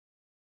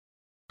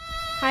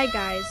Hi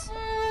guys.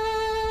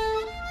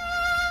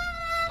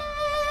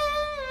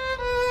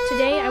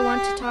 Today I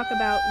want to talk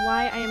about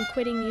why I am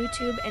quitting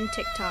YouTube and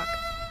TikTok.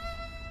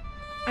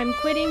 I'm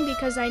quitting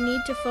because I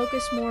need to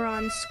focus more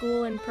on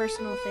school and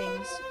personal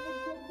things.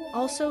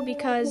 Also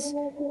because...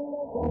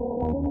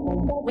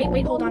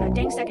 Wait, hold on a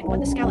dang second.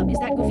 What the scallop is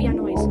that goofy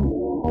noise?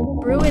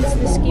 Brew, it's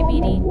the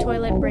skibidi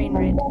toilet brain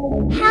rit.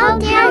 How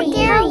dare you!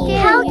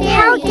 How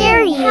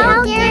dare you!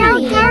 How dare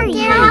you! How dare you!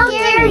 How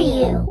dare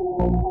you!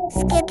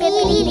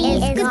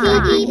 Skibidi is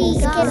God.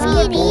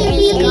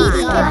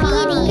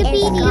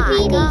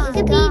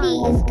 Skibidi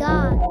is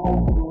God.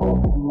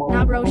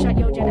 Nah bro, shut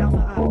yo Gen Alpha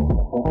up.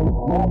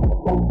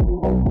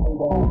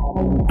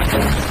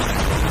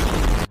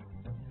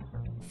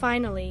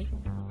 Finally.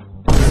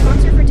 The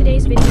sponsor for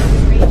today's video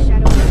is Raid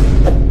Shadow.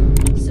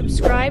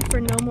 Subscribe for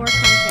no more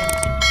content.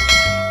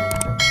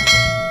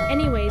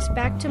 Anyways,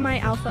 back to my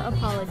alpha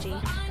apology.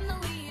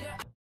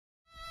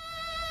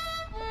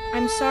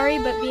 I'm sorry,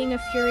 but being a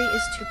Fury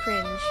is too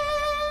cringe.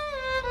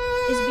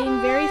 Is being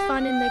very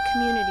fun in the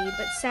community,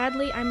 but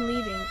sadly I'm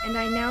leaving, and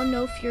I now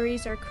know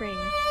Furies are cring.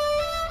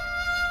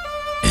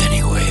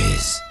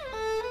 Anyways.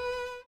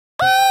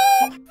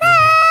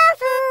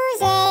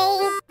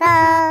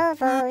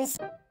 Bovos.